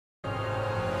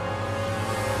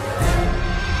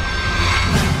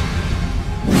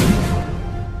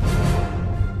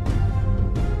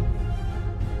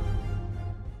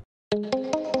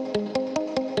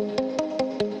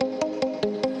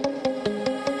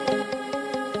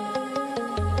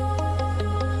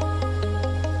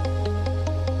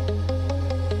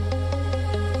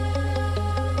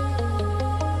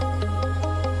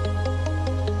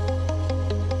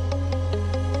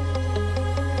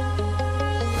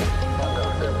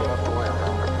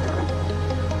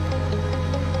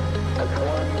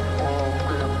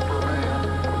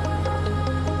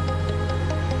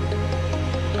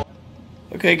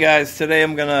Okay guys, today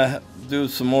I'm gonna do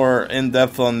some more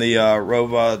in-depth on the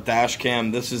Roav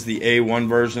DashCam. This is the A1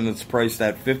 version. It's priced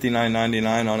at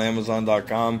 $59.99 on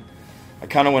Amazon.com. I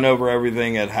kind of went over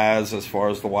everything it has as far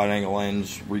as the wide-angle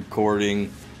lens,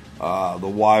 recording, the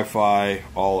Wi-Fi,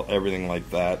 everything like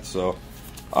that. So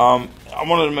I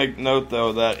wanted to make note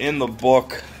though that in the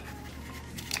book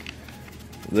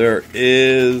there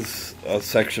is a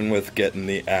section with getting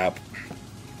the app.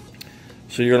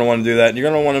 So you're going to want to do that. And you're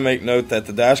going to want to make note that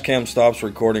the dash cam stops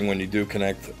recording when you do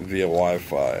connect via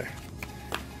Wi-Fi.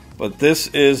 But this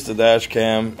is the dash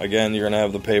cam. Again, you're going to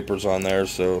have the papers on there,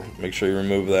 so make sure you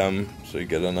remove them so you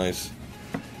get a nice...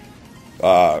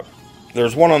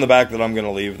 there's one on the back that I'm going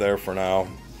to leave there for now.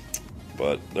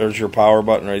 But there's your power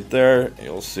button right there.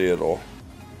 You'll see it'll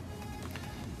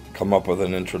come up with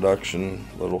an introduction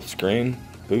little screen,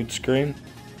 boot screen.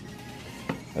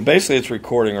 And basically it's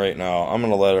recording right now. I'm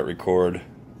going to let it record.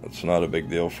 It's not a big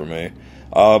deal for me.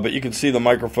 But you can see the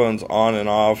microphone's on and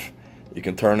off. You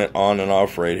can turn it on and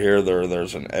off right here.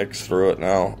 There's an X through it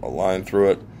now, a line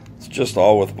through it. It's just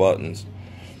all with buttons.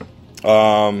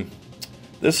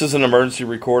 This is an emergency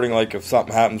recording. Like if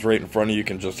something happens right in front of you, you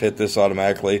can just hit this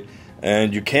automatically.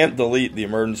 And you can't delete the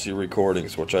emergency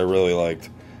recordings, which I really liked.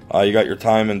 You got your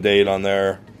time and date on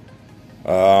there.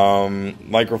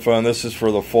 Microphone, this is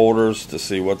for the folders to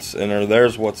see what's in there.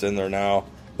 There's what's in there now.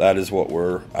 That is what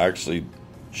we're actually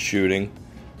shooting.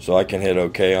 So I can hit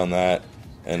OK on that,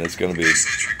 and it's going to be...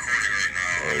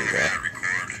 There you go.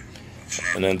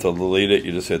 And then to delete it,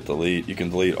 you just hit delete. You can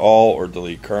delete all or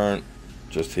delete current.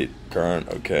 Just hit current.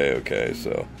 OK.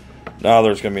 So now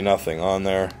there's going to be nothing on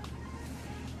there.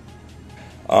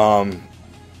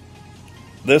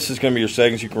 This is going to be your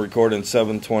settings. You can record in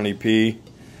 720p.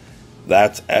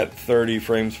 That's at 30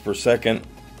 frames per second.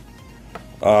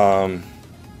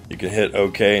 You can hit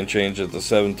OK and change it to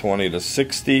 720 to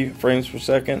 60 frames per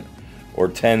second, or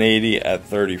 1080 at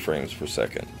 30 frames per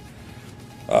second.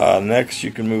 Next,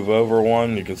 you can move over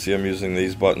one. You can see I'm using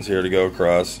these buttons here to go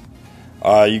across.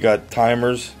 You got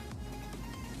timers,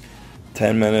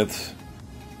 10 minutes,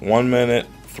 1 minute,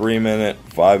 3 minute,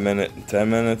 5 minute, and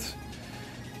 10 minutes.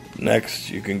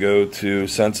 Next, you can go to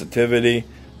sensitivity.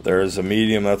 There is a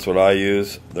medium, that's what I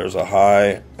use. There's a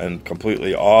high and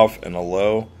completely off and a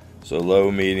low. So low,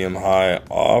 medium, high,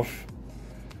 off.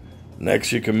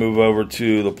 Next you can move over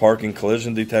to the parking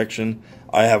collision detection.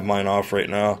 I have mine off right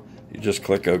now. You just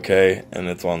click OK and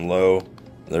it's on low.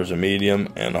 There's a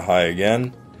medium and a high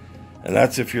again. And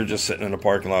that's if you're just sitting in a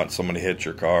parking lot and somebody hits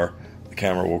your car. The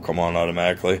camera will come on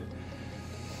automatically.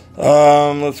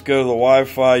 Let's go to the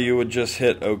Wi-Fi. You would just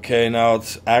hit OK. Now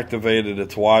it's activated.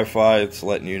 It's Wi-Fi. It's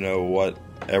letting you know what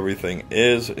everything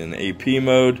is in AP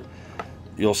mode.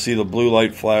 You'll see the blue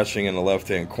light flashing in the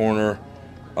left-hand corner.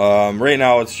 Right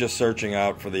now it's just searching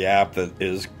out for the app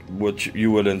which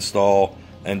you would install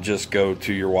and just go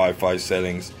to your Wi-Fi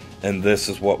settings, and this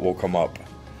is what will come up.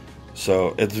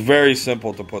 So it's very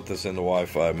simple to put this into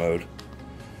Wi-Fi mode.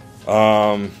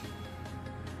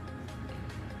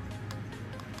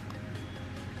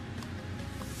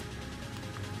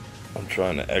 I'm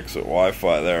trying to exit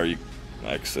Wi-Fi there. You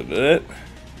exited it.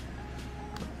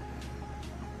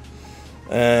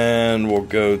 And we'll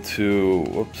go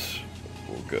to,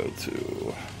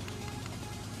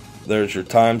 there's your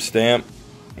timestamp.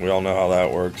 We all know how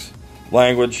that works.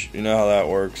 Language, you know how that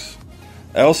works.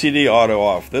 LCD auto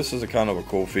off. This is a kind of a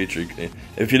cool feature.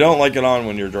 If you don't like it on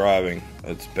when you're driving,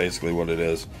 that's basically what it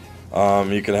is.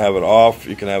 You can have it off.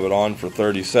 You can have it on for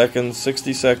 30 seconds,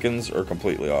 60 seconds, or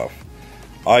completely off.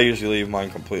 I usually leave mine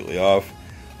completely off.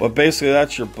 But basically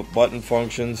that's your button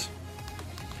functions.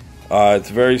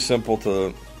 It's very simple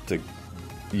to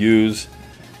use.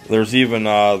 There's even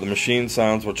the machine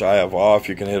sounds, which I have off.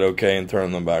 You can hit OK and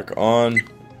turn them back on.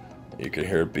 You can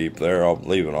hear it beep there. I'll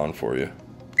leave it on for you.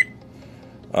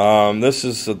 This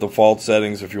is the default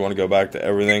settings if you want to go back to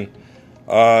everything.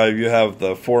 You have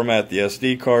the format the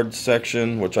SD card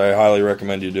section, which I highly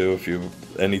recommend you do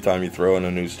anytime you throw in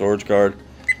a new storage card.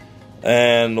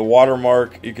 And the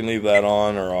watermark, you can leave that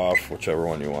on or off, whichever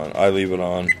one you want. I leave it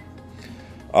on.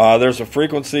 There's a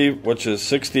frequency, which is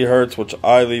 60 Hertz, which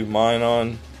I leave mine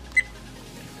on.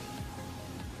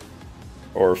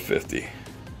 Or 50.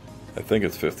 I think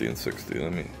it's 50 and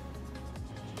 60.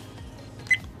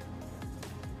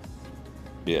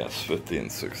 Yes, 50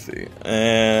 and 60.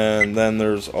 And then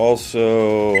there's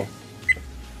also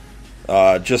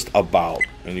just about.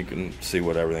 And you can see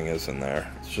what everything is in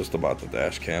there. It's just about the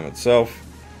dash cam itself.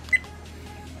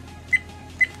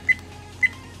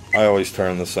 I always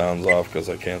turn the sounds off because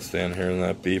I can't stand hearing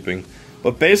that beeping.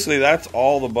 But basically, that's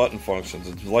all the button functions.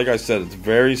 It's, like I said, it's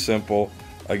very simple.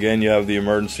 Again, you have the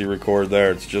emergency record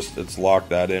there. It's locked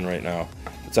that in right now.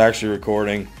 It's actually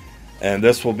recording, and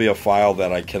this will be a file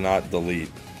that I cannot delete.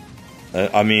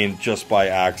 I mean, just by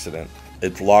accident.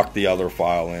 It's locked the other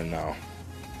file in now.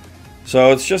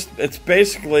 So it's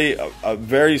basically a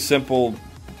very simple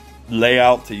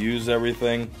layout to use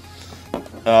everything.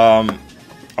 I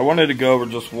wanted to go over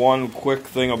just one quick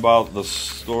thing about the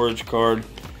storage card.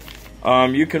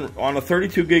 You can, on a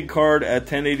 32 gig card at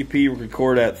 1080p,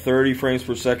 record at 30 frames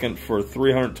per second for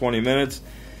 320 minutes.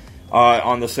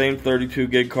 On the same 32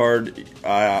 gig card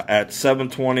at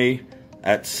 720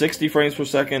 at 60 frames per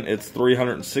second, it's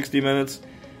 360 minutes.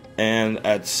 And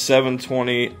at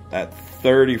 720 at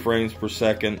 30 frames per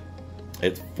second,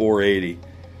 it's 480.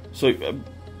 So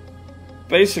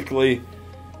basically,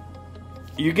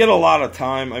 you get a lot of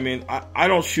time. I mean, I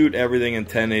don't shoot everything in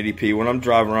 1080p. When I'm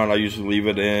driving around, I usually leave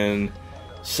it in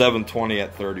 720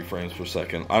 at 30 frames per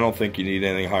second. I don't think you need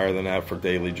anything higher than that for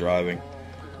daily driving.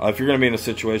 If you're going to be in a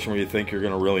situation where you think you're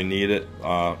going to really need it,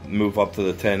 move up to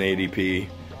the 1080p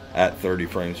at 30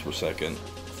 frames per second.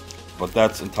 But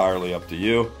that's entirely up to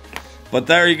you. But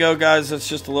there you go, guys. That's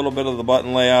just a little bit of the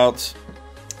button layouts.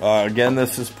 Again,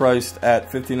 this is priced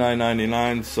at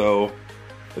 $59.99, so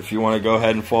if you want to go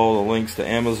ahead and follow the links to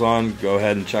Amazon, go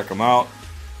ahead and check them out.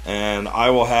 And I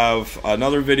will have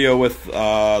another video with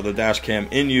the dash cam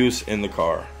in use in the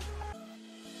car.